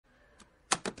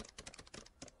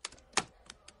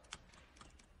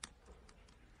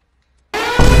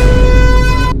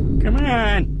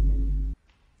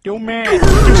救命！Here,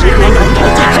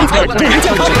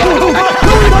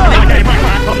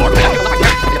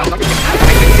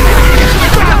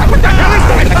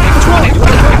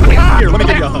 let me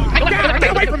give you a hug.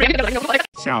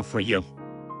 Sound for you.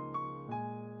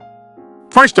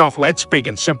 First off, let's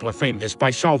begin simplifying this by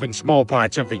solving small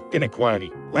parts of the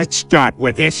inequality. Let's start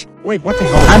with this. Wait, what the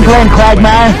hell? I'm playing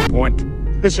Quagmire. Point.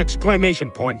 This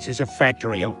exclamation point is a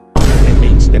factorial. It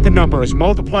means that the number is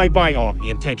multiplied by all the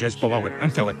integers below it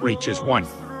until it reaches 1.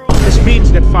 This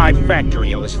means that 5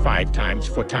 factorial is 5 times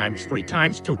 4 times 3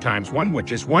 times 2 times 1,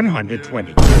 which is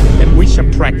 120. Then we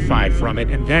subtract 5 from it,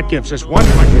 and that gives us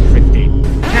 115.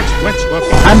 Next, let's look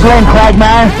at I'm playing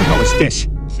Quagmire. What the hell is this?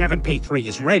 7p3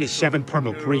 is right as 7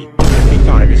 permut3. We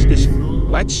thought it is this.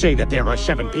 Let's say that there are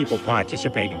 7 people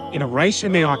participating in a race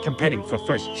and they are competing for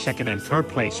first, second, and third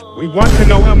place. We want to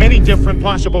know how many different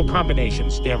possible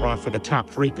combinations there are for the top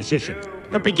 3 positions.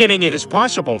 In the beginning, it is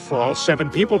possible for all 7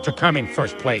 people to come in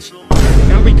first place.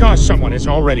 Now, because someone is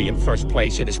already in first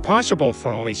place, it is possible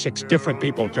for only 6 different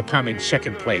people to come in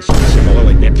second place.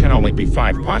 Similarly, there can only be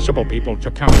 5 possible people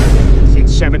to come in.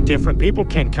 Since 7 different people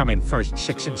can come in first,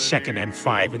 6 in second, and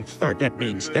 5 in third, that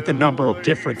means that the number of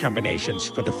different combinations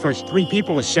for the first 3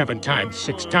 people is 7 times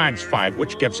 6 times 5,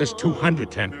 which gives us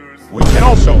 210. We can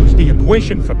also use the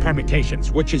equation for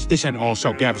permutations, which is this, and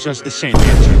also gives us the same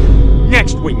answer.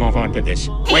 Next, we move on to this.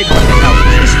 Wait, what the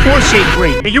hell is this?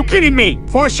 4C3. Are you kidding me?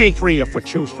 4C3, if we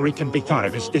choose 3, can be thought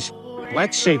of as this.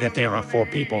 Let's say that there are 4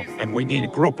 people, and we need a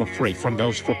group of 3. From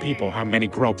those 4 people, how many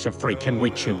groups of 3 can we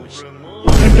choose?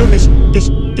 We can do this,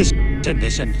 and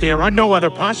this, and there are no other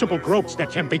possible groups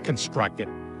that can be constructed.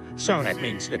 So that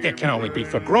means that there can only be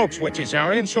 4 groups, which is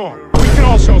our answer. We can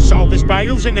also solve this by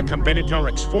using the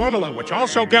Combinatorics formula, which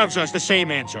also gives us the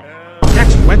same answer.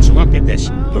 Next, let's look at this.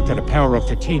 2 to the power of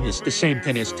 13 is the same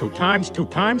thing as 2 times 2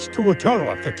 times 2, a total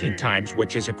of 13 times,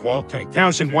 which is equal to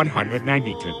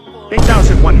 8,192.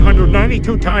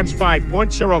 8,192 times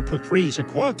 5.023 is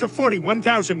equal to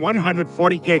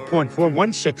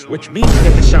 41,148.416, which means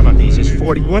that the sum of these is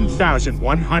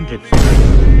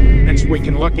 41,150. Next, we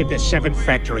can look at the 7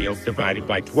 factorial divided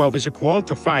by 12 is equal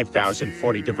to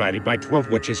 5,040 divided by 12,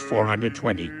 which is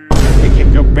 420. We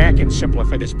can go back and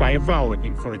simplify this by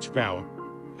evaluating for its value.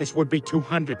 This would be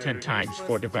 210 times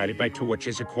 4 divided by 2, which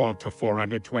is equal to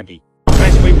 420.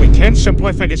 Lastly, we can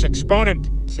simplify this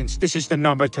exponent. Since this is the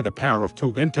number to the power of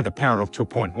 2 then to the power of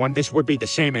 2.1, this would be the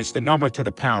same as the number to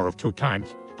the power of 2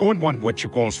 times 2.1, which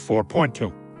equals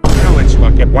 4.2. Now let's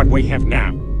look at what we have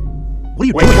now.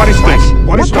 Wait, what is this?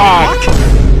 What is that?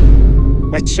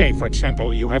 Let's say, for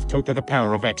example, you have 2 to the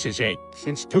power of x is 8.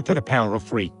 Since 2 to the power of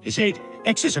 3 is 8,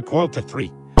 x is equal to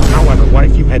 3. However, what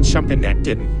if you had something that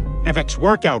didn't have x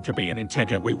work out to be an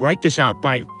integer? We write this out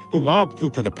by log 2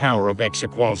 to the power of x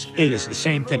equals 8 is the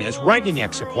same thing as writing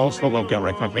x equals the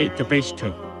logarithm of 8 to base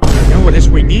 2. Now with this,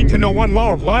 we need to know one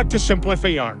law of log to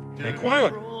simplify our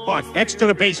inequality. Log x to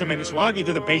the base of minus log e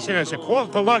to the base n is equal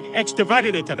to log x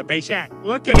divided into the base n.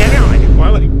 Looking at our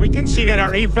inequality, we can see that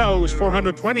our a value is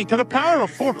 420 to the power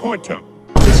of 4.2.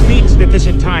 This means that this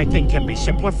entire thing can be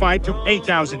simplified to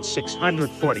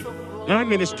 8,640. 9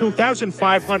 minus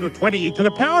 2,520 to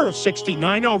the power of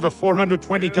 69 over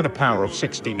 420 to the power of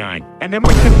 69. And then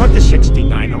we can put the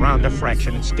 69 around the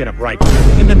fraction instead of right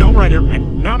in the numerator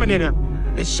and denominator.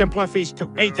 This simplifies to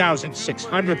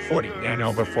 8,640 9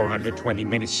 over 420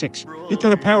 minus 6 e to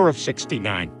the power of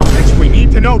 69. Next, we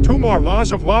need to know 2 more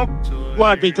laws of log.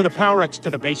 Log b to the power x to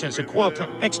the base is equal to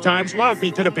x times log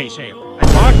b to the base a. And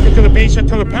log b to the base a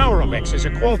to the power of x is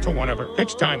equal to 1 over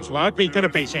x times log b to the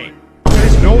base a. There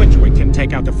is knowledge we can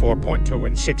take out the 4.2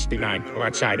 and 69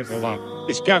 outside of the log.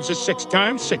 This gives us 6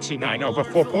 times 69 over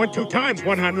 4.2 times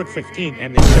 115,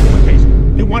 and this simplifies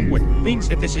the 1 with means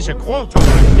that this is equal to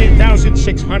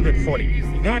 8,640.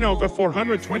 9 over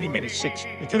 420 minus 6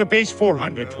 to the base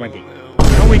 420.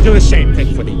 Now we do the same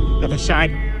thing for the other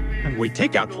side, and we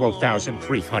take out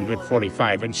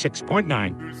 12,345 and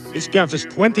 6.9. This gives us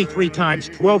 23 times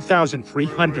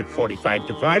 12,345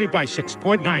 divided by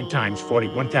 6.9 times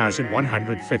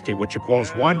 41,150, which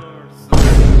equals 1.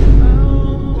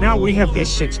 Now we have this,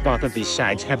 since both of these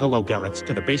sides have the logarithms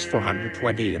to the base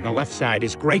 420 and the left side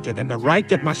is greater than the right,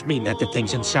 that must mean that the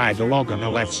things inside the log on the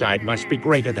left side must be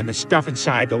greater than the stuff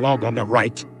inside the log on the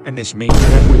right. And this means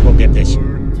that we will get this.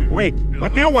 Wait,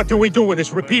 but now what do we do with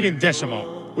this repeating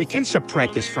decimal? We can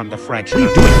subtract this from the fraction. What are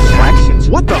you doing, fractions?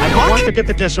 What the heck? I want to get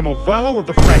the decimal value of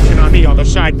the fraction on the other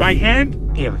side by hand.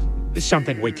 Here is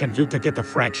something we can do to get the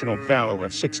fractional value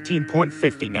of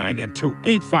 16.59 and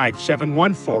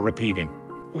 2.85714 repeating.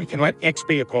 We can let x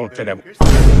be equal to them,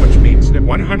 which means that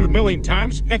 100 million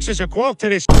times x is equal to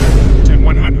this.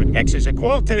 6,100. X is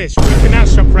equal to this. We can now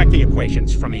subtract the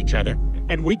equations from each other.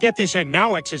 And we get this, and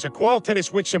now X is equal to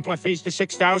this, which simplifies to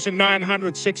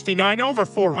 6,969 over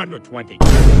 420.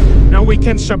 Now we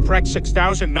can subtract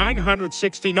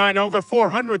 6,969 over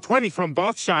 420 from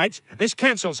both sides. This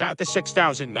cancels out the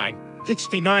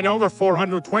 6,969 over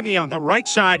 420 on the right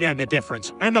side, and the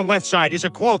difference on the left side is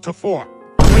equal to 4.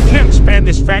 We can expand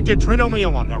this factor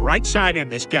trinomial on the right side,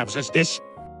 and this gives us this.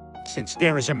 Since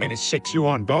there is a -6u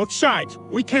on both sides,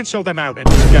 we cancel them out, and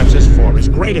this gives us 4 is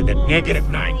greater than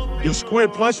 -9u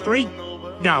squared plus 3.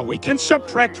 Now we can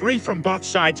subtract 3 from both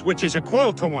sides, which is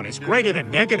equal to 1 is greater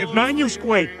than -9u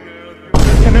squared.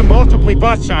 And then multiply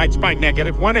both sides by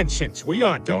 -1, and since we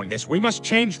are doing this, we must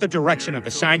change the direction of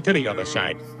the sign to the other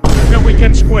side. Now we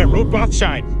can square root both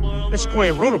sides. The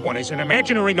square root of 1 is an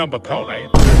imaginary number called a,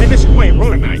 and the square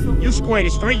root of 9u squared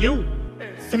is 3u.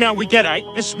 So now we get a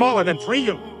is smaller than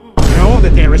 3u. Now all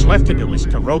that there is left to do is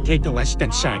to rotate the less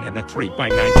than sign and the 3 by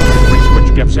 9 degrees,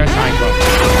 which gives us I.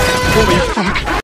 Holy fuck!